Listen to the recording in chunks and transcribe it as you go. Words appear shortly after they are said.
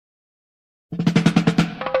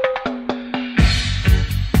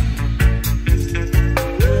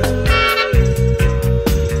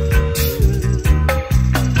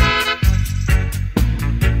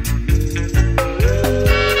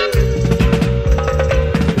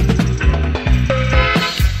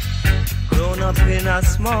a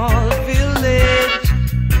small village,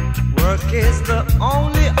 work is the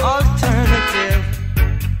only alternative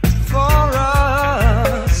for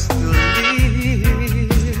us to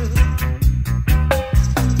live.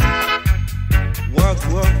 Work,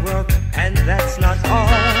 work, work, and that's not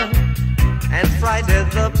all. And Friday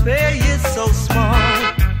the pay is so small.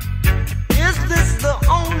 Is this the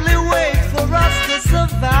only way for us to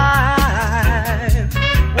survive?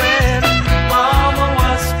 When Mama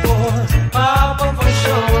was poor, Papa for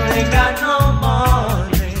sure ain't got no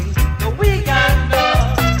money, but we got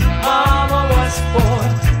love. Mama was poor,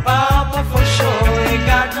 Papa for sure ain't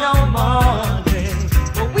got no money,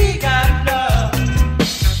 but we got love.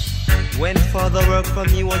 When father worked for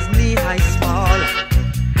me was knee-high small,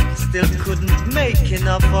 still couldn't make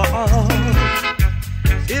enough for all.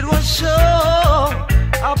 It was sure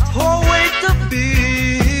a poor way to be.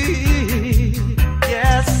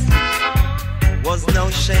 Yes, was no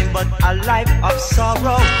shame but a life of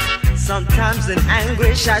sorrow. Sometimes in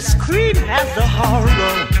anguish I scream at the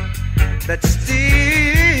horror that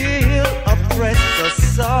still oppressed the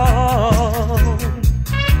soul.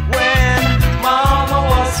 When Mama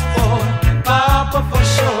was poor, Papa for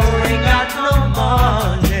sure ain't got no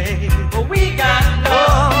money, but we got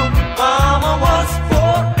love. Mama was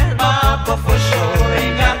poor and Papa for sure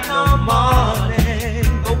ain't got no money,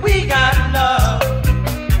 but we got love.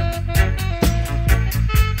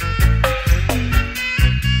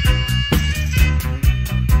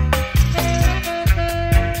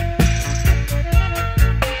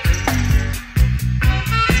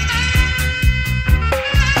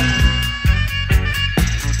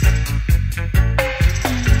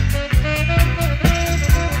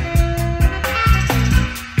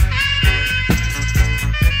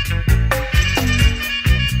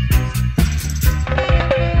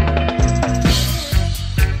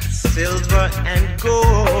 Silver and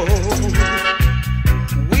gold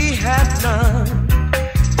we had none,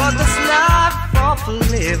 but this life of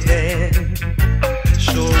living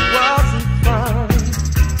sure wasn't fun.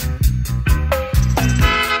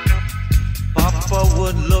 Papa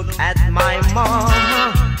would look at my mama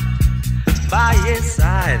by his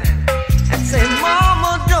side and say,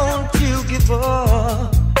 Mama, don't you give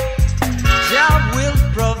up, Jah will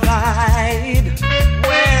provide.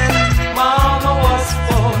 When Mama was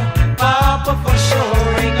poor, Papa for sure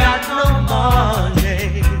ain't got no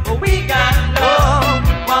money, but we got love.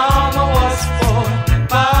 Mama was poor,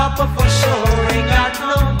 Papa for sure ain't got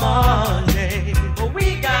no money, but we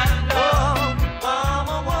got love.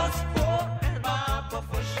 Mama was poor and Papa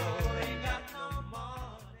for sure.